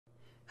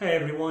Hey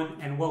everyone,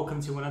 and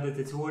welcome to another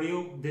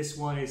tutorial. This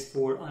one is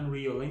for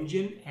Unreal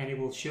Engine and it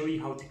will show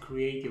you how to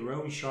create your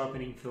own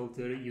sharpening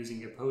filter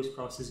using a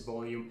post-process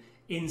volume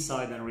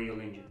inside Unreal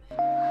Engine.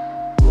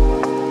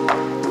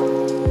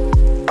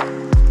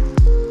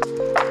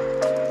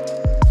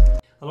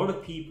 A lot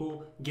of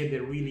people get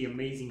their really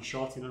amazing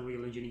shots in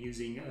Unreal Engine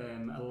using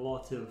a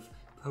lot of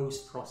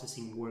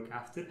post-processing work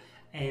after,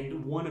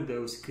 and one of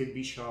those could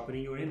be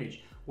sharpening your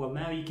image. Well,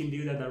 now you can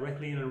do that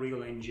directly in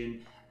Unreal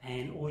Engine,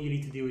 and all you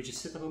need to do is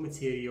just set up a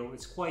material.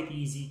 It's quite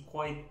easy,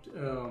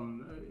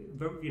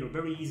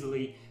 very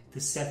easily to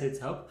set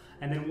it up,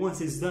 and then once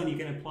it's done you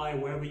can apply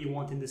wherever you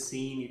want in the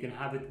scene. You can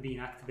have it being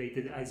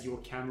activated as your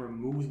camera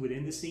moves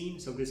within the scene,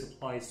 so this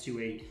applies to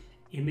a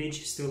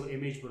still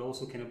image, but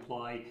also can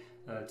apply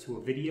to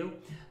a video.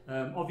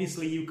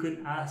 Obviously you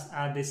could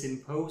add this in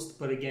post,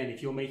 but again,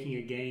 if you're making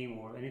a game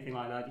or anything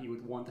like that, you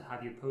would want to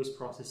have your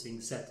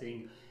post-processing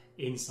setting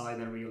inside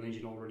Unreal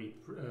Engine already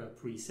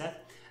preset.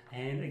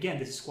 And again,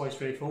 this is quite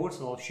straightforward,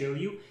 so I'll show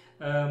you.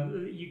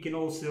 You can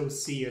also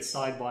see a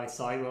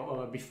side-by-side,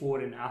 before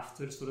and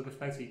after sort of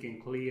effect, so you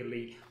can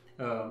clearly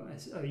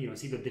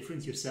see the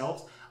difference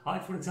yourselves. I,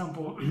 for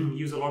example,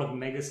 use a lot of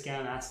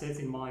Megascan assets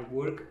in my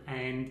work,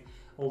 and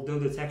although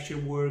the texture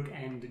work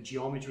and the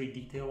geometry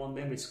detail on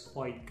them is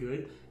quite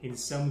good, in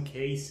some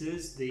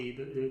cases the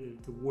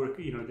work,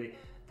 the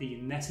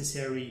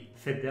necessary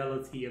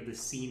fidelity of the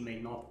scene may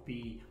not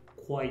be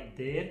quite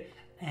there.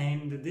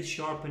 And this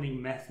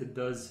sharpening method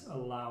does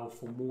allow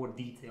for more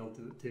detail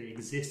to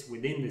exist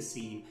within the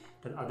scene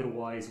that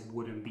otherwise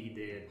wouldn't be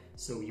there.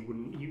 So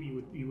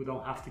you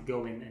don't have to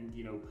go in and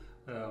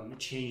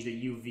change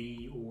the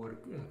UV or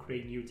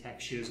create new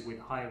textures with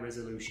high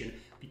resolution,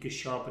 because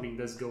sharpening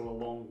does go a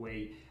long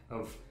way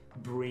of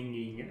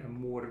bringing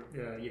more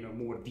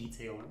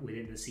detail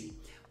within the scene.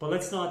 But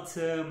let's not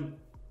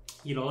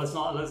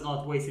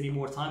waste any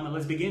more time, and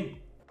let's begin.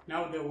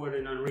 Now that we're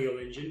in Unreal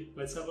Engine,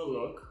 let's have a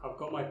look. I've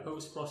got my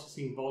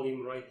post-processing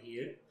volume right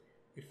here.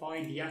 If I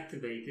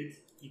deactivate it,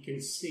 you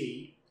can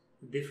see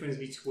the difference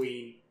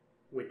between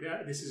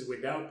this is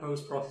without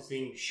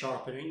post-processing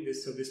sharpening.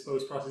 This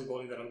post-process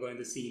volume that I'm going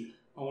to see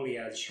only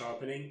adds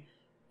sharpening.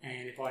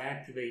 And if I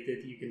activate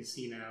it, you can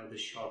see now the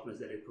sharpness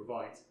that it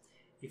provides.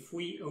 If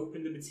we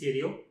open the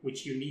material,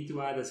 which you need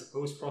to add as a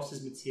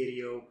post-process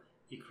material,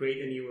 you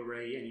create a new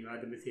array and you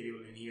add the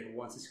material in here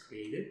once it's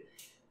created.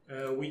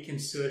 We can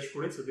search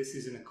for it, so this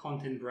is in a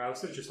content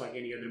browser just like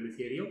any other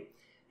material.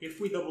 If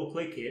we double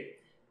click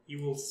it,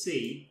 you will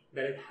see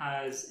that it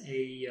has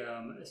a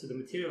so the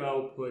material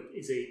output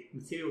is a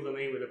material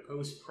domain with a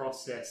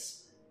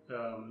post-process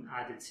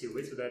added to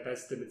it, so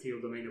that's the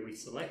material domain that we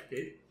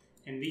selected,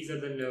 and these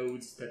are the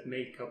nodes that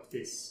make up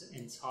this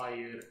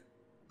entire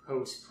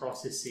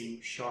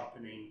post-processing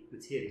sharpening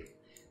material.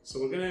 So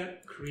we're going to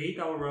create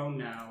our own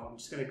now. I'm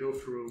just going to go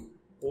through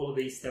all of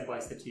these step by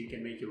step so you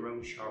can make your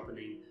own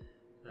sharpening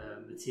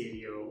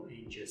material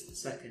in just a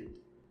second.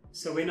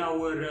 So in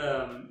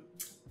our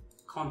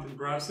content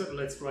browser,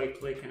 let's right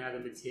click and add a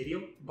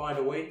material. By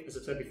the way, as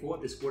I've said before,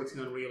 this works in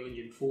Unreal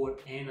Engine 4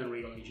 and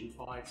Unreal Engine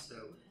 5,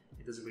 so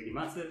it doesn't really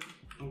matter.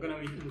 I'm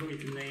going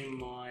to name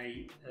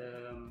my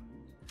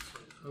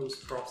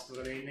post-process. I'm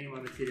going to name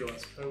my material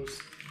as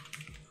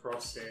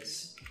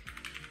post-process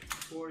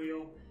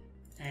tutorial.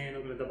 And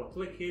I'm going to double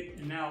click it,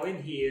 and now in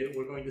here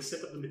we're going to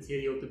set up the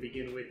material to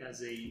begin with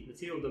as a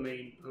material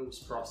domain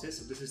post-process.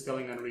 So this is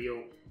telling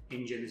Unreal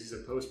Engine this is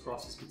a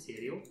post-process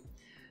material,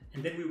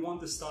 and then we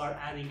want to start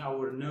adding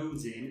our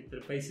nodes in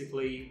that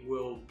basically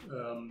will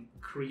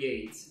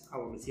create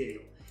our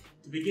material.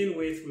 To begin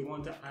with, we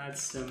want to add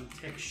some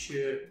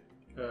texture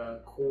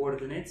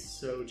coordinates,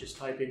 so just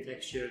type in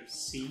texture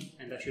C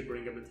and that should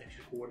bring up the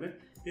texture coordinate.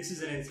 This is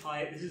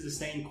the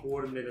same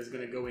coordinate that's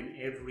going to go in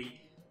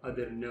every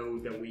other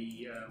node that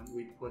we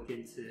put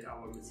into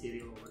our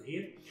material over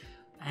here.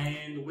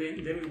 And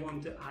then we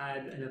want to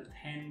add an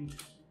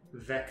append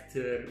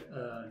vector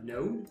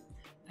node,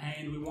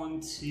 and we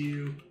want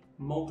to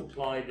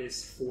multiply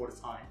this 4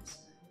 times.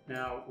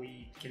 Now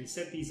we can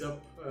set these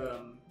up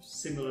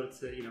similar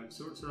to,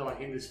 sort of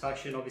like in this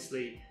fashion.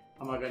 Obviously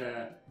I'm not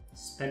gonna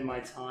spend my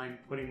time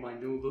putting my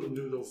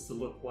noodles to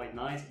look quite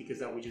nice, because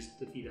that would just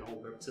defeat the whole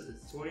purpose of the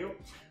tutorial.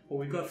 But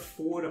we've got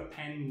 4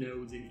 append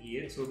nodes in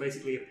here, so we're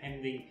basically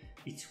appending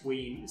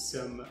between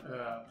some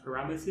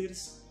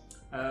parameters.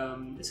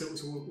 So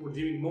we're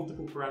doing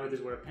multiple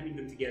parameters, we're appending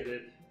them together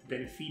to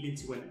then feed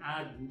into an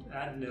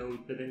add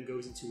node that then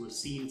goes into a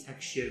scene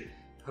texture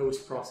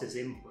post-process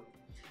input.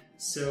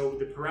 So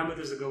the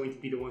parameters are going to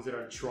be the ones that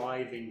are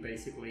driving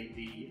basically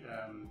the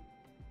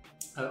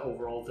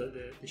overall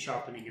the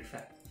sharpening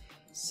effect.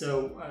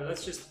 So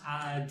let's just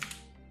add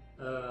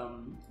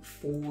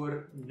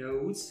 4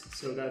 nodes.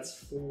 So that's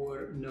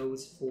 4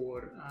 nodes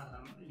for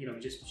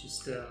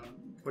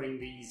putting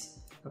these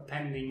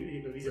appendices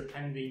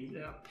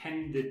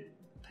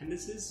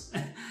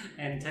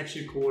and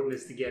texture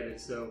coordinates together.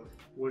 So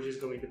we're just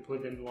going to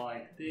put them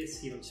like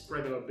this,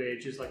 spread them a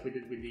bit, just like we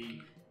did with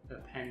the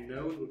append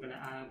node. We're going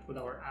to put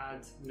our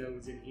add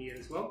nodes in here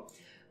as well.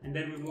 And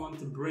then we want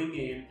to bring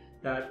in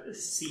that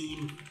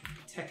scene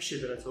texture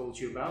that I told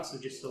you about. So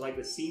just select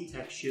the scene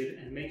texture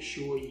and make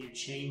sure you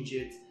change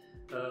it.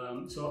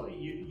 So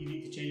you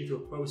need to change it to a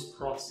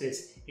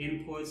post-process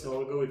input. So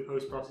I'll go with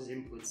post-process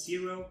input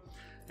 0.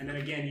 And then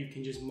again, you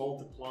can just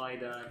multiply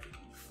that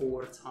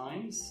 4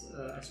 times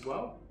as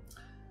well.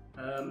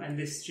 And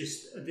this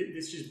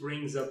just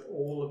brings up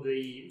all of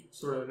the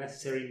sort of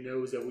necessary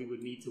nodes that we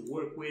would need to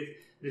work with.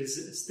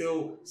 There's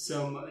still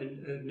some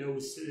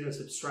nodes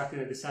subtracting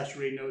a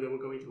desaturated node that we're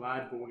going to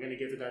add, but we're going to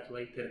get to that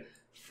later.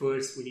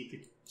 First, we need to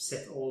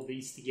set all of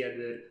these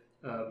together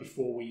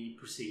before we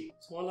proceed.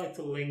 So I like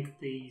to link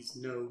these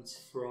nodes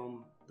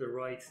from the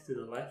right to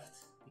the left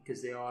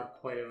because they are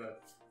quite a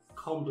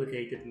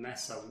complicated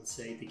mess, I would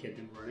say, to get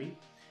them running.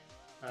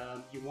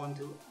 You want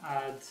to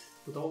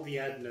put all the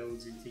add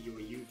nodes into your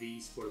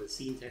UVs for the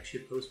scene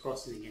texture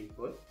post-processing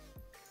input.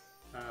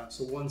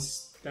 So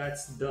once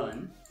that's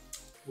done,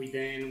 we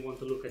then want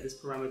to look at this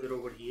parameter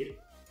over here,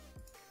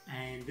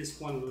 and this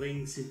one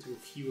links into a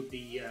few of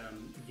the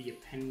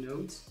append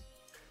nodes,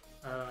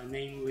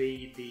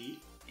 namely the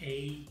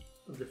A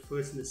of the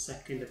first and the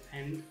second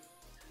append.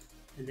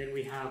 And then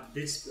we have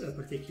this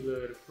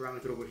particular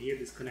parameter over here.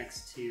 This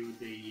connects to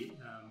the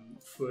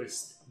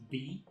first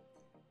B.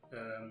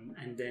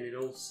 And then it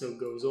also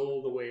goes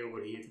all the way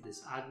over here to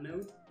this add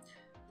node.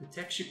 The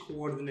texture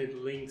coordinate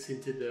links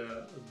into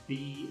the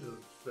B of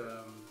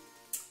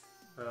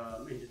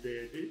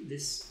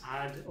this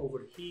add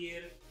over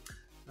here.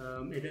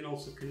 It then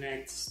also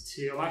connects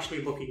to. I'm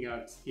actually looking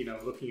at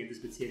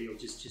this material,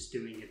 just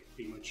doing it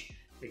pretty much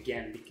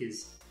again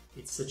because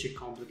it's such a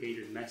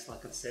complicated mess.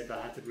 Like I've said, I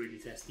had to really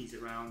test these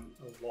around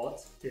a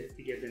lot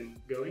to get them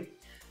going.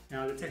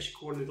 Now the texture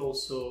coordinate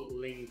also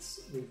links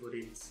over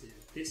into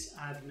this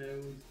add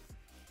node,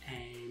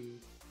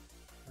 and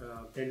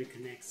then it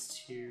connects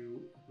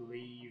to, I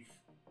believe,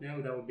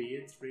 no, that would be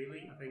it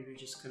really. I think it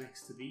just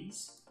connects to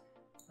these.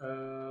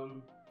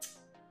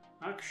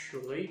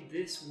 Actually,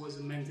 this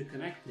wasn't meant to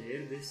connect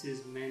there. This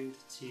is meant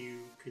to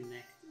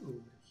connect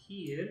over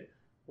here,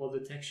 while the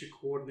texture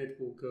coordinate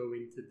will go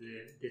into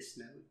this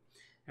node.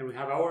 And we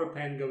have our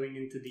append going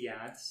into the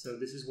add, so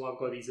this is why I've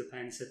got these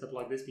appends set up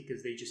like this,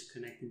 because they just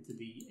connect into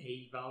the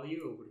A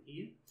value over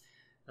here.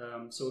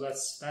 So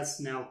that's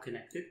now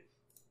connected.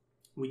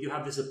 We do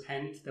have this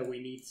append that we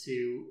need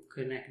to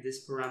connect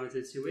this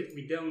parameter to it.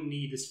 We don't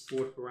need this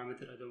fourth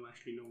parameter. I don't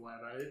actually know why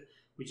I've added it.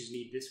 We just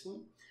need this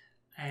one.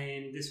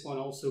 And this one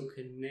also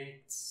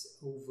connects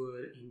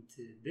over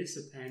into this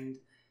append,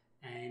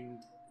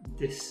 and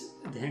this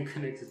then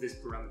connects to this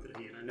parameter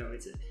here. I know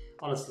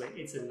honestly,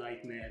 it's a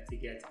nightmare to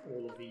get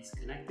all of these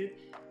connected.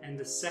 And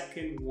the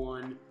second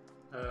one,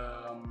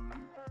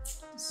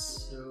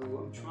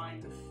 so I'm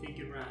trying to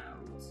figure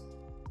out,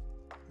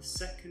 the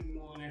second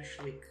one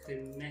actually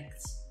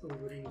connects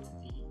over into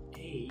the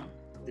A,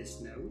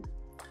 this node,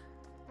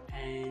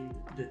 and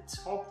the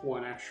top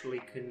one actually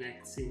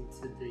connects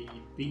into the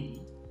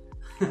B.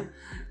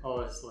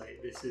 Honestly,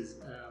 this is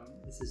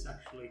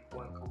actually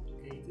quite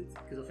complicated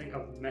because I think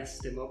I've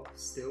messed them up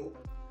still,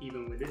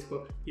 even with this.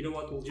 But you know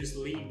what? We'll just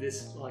leave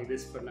this like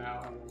this for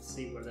now, and we'll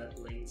see where that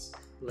links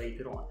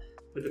later on.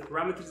 But the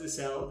parameters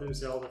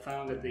themselves, I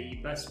found that the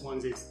best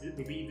ones is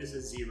we leave this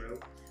as 0,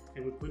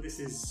 and we put this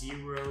as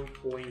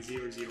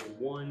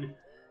 0.001,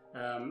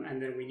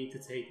 and then we need to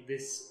take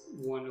this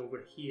one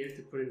over here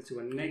to put into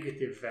a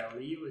negative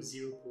value, a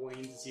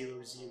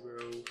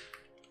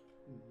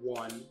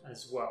 0.001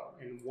 as well.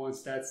 And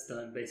once that's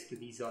done, basically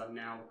these are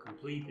now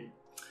completed.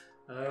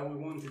 We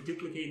want to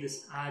duplicate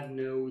this add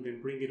node and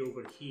bring it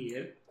over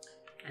here,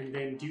 and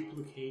then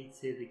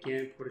duplicate it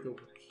again, put it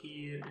over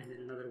here, and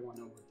then another one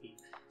over here.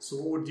 So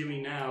what we're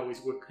doing now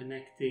is we're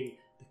connecting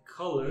the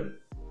color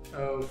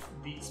of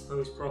these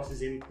post-process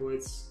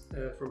inputs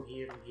from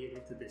here and here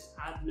into this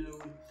add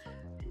node,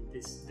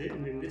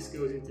 and then this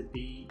goes into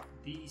B.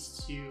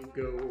 These two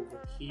go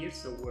over here,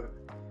 so we're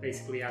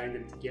basically adding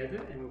them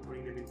together, and we'll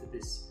bring them into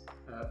this.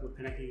 We're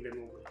connecting them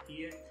over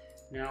here.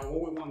 Now,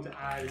 what we want to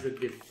add is a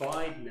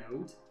divide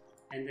node,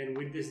 and then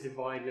with this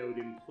divide node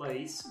in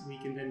place, we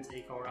can then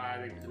take our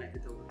add and connect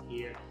it over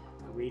here.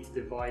 And we need to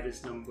divide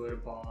this number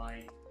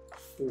by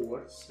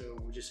 4, so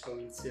we're just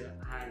going to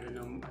add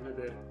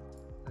another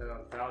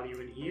value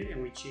in here,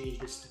 and we change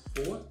this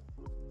to 4.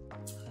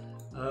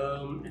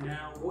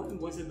 Now,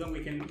 once it's done, we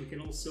need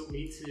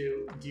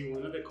to do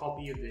another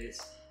copy of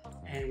this,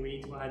 and we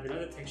need to add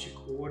another texture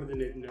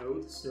coordinate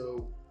node.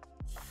 So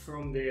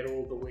from there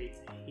all the way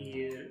to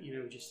here,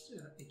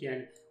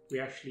 again, we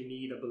actually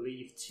need, I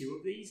believe, 2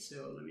 of these.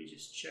 So let me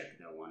just check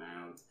that one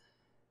out.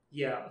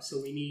 Yeah,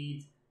 so we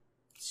need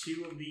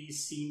 2 of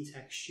these scene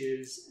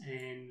textures,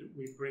 and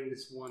we bring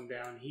this one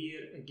down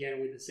here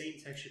again with the same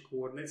texture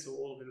coordinate. So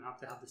all of them have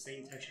to have the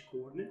same texture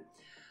coordinate.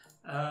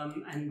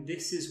 And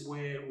this is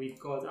where we've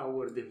got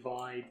our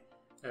divide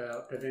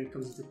that then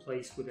comes into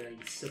place with a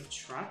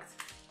subtract.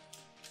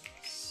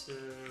 So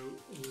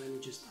let me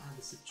just add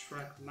the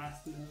subtract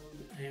math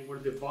node, and we're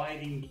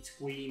dividing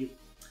between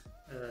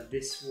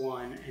this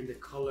one and the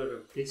color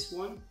of this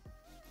one.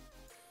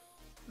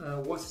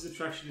 once the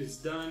subtraction is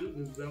done,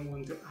 we then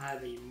want to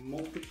add a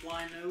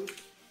multiply node.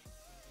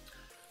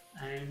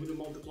 And with the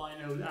multiply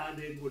node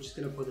added, we're just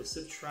going to put a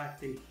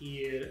subtract in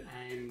here,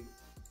 and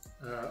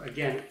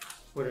again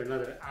put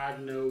another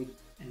add node,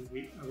 and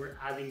we're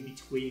adding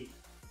between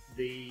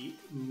the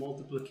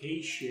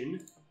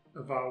multiplication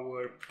of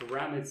our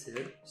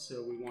parameter.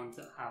 So we want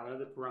to have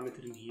another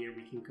parameter in here.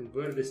 We can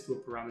convert this to a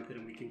parameter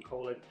and we can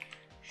call it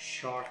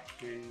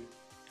Sharpening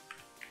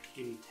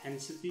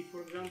Intensity,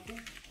 for example.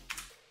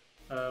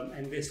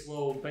 And this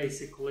will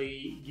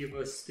basically give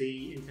us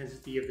the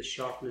intensity of the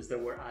sharpness that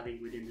we're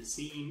adding within the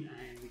scene,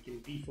 and we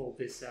can default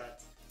this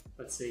at,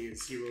 let's say, a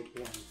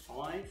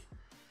 0.5.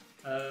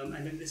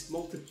 And then this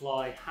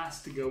multiply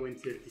has to go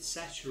into the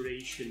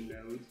saturation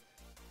node,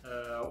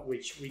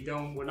 which we're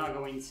not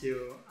going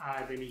to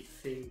add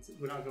anything,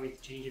 we're not going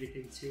to change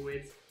anything to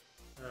it.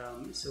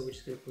 So we're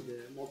just going to put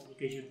the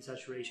multiplication of the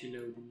saturation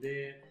node in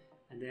there,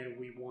 and then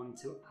we want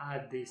to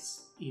add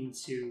this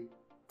into,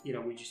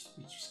 we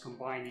just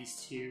combine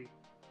these two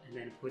and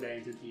then put that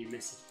into the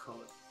emissive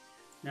color.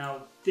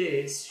 Now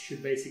this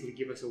should basically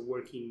give us a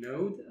working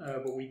node,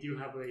 but we do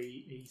have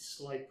a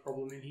slight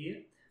problem in here.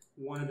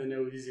 One of the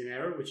nodes is in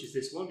error, which is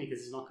this one, because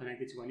it's not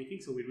connected to anything,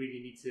 so we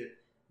really need to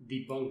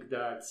debunk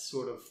that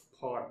sort of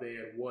part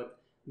there,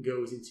 what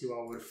goes into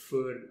our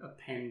third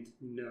append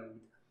node.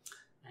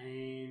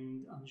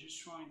 And I'm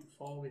just trying to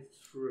follow it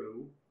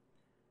through.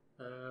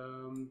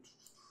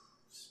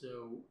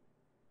 So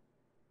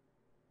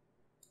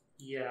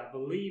yeah, I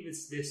believe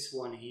it's this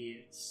one here.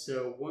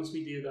 So once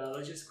we do that,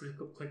 let's just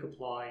click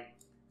apply,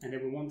 and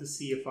then we want to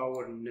see if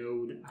our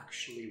node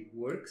actually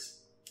works.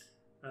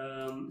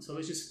 So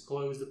let's just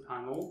close the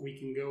panel. We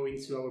can go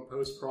into our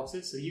post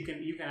process. So you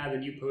can add a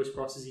new post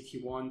process if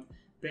you want.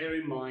 Bear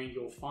in mind,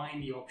 you'll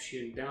find the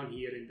option down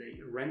here in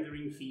the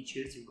rendering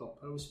features. You've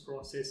got post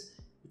process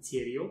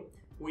material.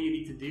 What you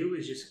need to do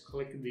is just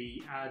click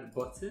the add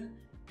button,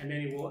 and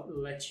then it will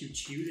let you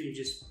choose, and you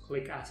just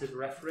click asset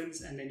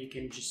reference, and then you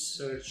can just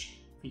search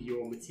for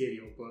your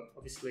material. But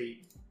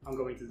obviously I'm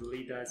going to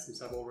delete that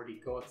since I've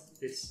already got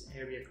this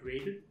area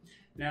created.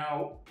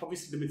 Now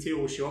obviously the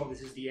material will show up.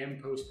 This is the M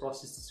post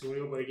process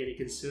tutorial, but again you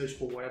can search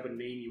for whatever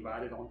name you've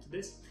added onto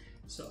this.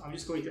 So I'm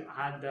just going to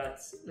add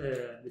that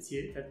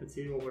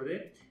material over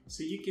there.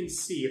 So you can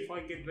see, if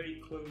I get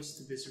very close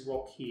to this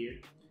rock here,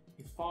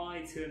 if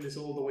I turn this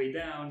all the way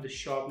down, the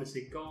sharpness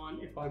is gone.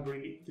 If I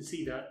bring it to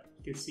see that,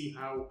 you can see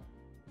how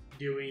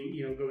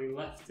going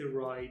left to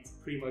right,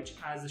 pretty much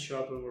as the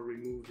sharpen will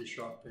remove the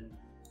sharpen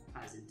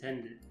as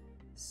intended.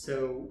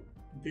 So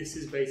this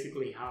is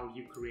basically how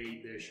you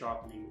create the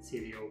sharpening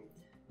material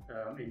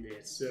in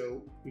there.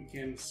 So we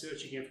can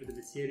search again for the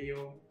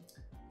material.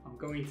 I'm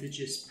going to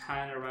just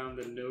pan around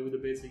the node a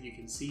bit so you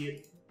can see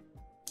it.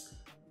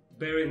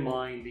 Bear in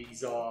mind,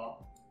 these are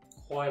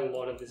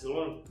there's a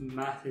lot of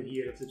math in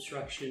here of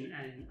subtraction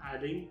and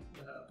adding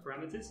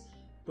parameters.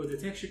 But the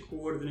texture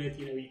coordinate,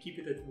 you keep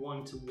it at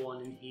 1 to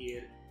 1 in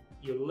here.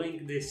 You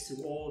link this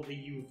to all the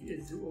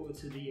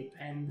to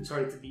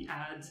the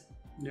add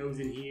nodes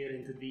in here,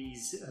 into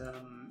these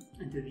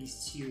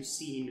two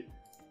scene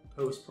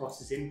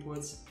post-process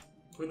inputs.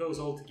 Put those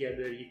all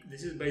together.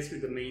 This is basically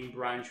the main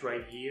branch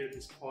right here,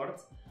 this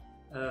part,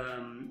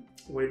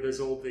 where there's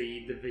all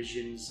the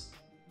divisions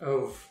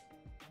of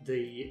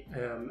the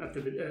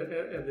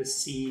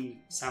scene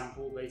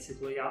sample.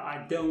 Basically,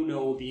 I don't know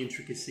all the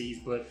intricacies,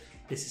 but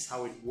this is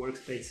how it works.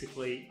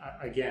 Basically,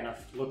 again,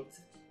 I've looked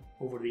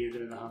over the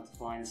internet on how to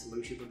find a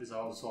solution for this. I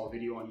also saw a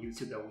video on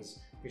YouTube that was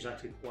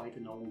actually quite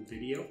an old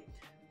video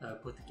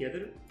put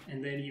together,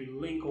 and then you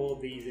link all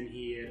of these in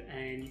here,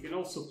 and you can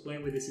also play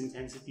with this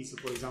intensity. So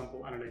for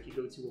example, I don't know, if you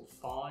go to a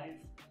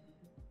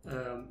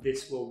 5,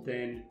 this will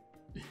then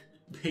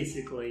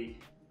basically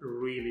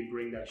really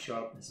bring that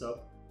sharpness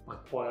up by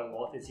quite a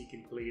lot, as you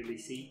can clearly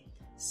see.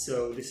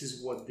 So this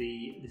is what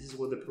the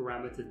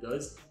parameter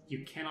does.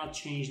 You cannot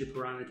change the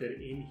parameter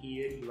in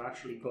here. You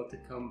actually got to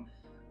come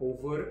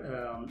over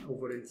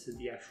into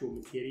the actual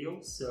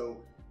material.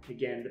 So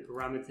again, the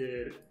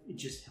parameter, it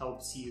just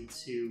helps you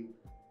to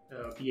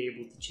be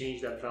able to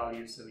change that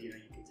value. So you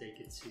can take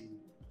it to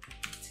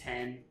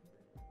 10,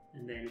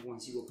 and then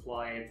once you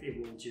apply it, it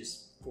will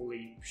just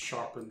fully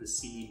sharpen the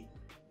scene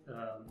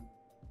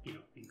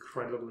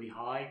incredibly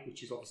high,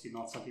 which is obviously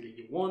not something that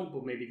you want,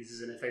 but maybe this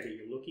is an effect that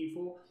you're looking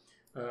for.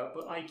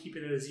 But I keep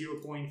it at a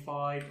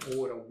 0.5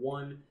 or a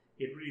 1.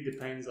 It really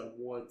depends on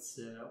what's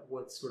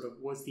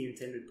the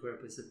intended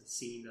purpose of the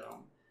scene that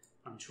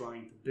I'm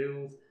trying to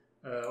build.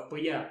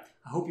 But yeah,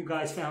 I hope you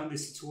guys found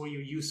this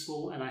tutorial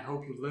useful, and I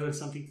hope you learned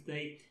something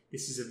today.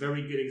 This is a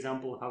very good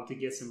example of how to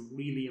get some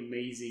really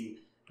amazing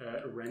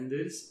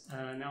renders.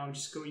 Now I'm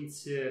just going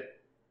to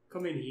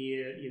come in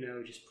here,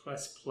 just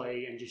press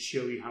play and just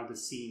show you how the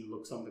scene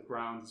looks on the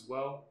ground as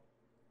well.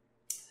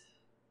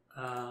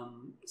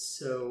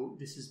 So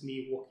this is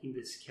me walking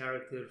this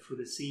character through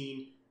the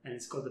scene, and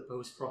it's got the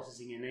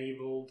post-processing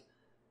enabled.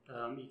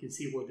 You can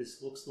see what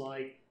this looks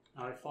like.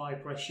 Now if I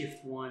press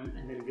Shift 1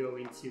 and then go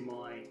into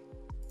my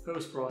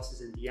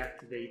post-process and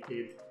deactivate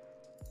it,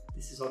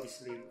 This is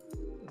obviously,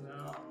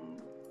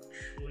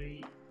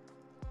 actually,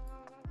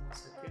 1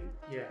 second.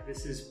 Yeah,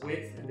 this is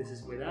with and this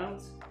is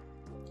without,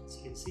 as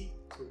you can see.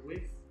 So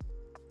with,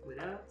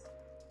 without.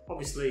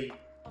 Obviously,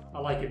 I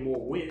like it more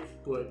with,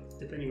 but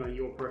depending on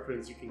your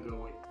preference, you can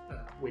go with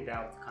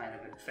without kind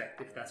of an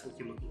effect if that's what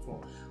you're looking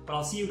for. But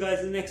I'll see you guys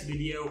in the next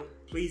video.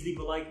 Please leave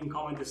a like and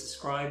comment and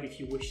subscribe if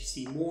you wish to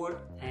see more.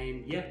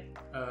 And yeah,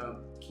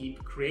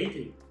 keep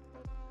creating.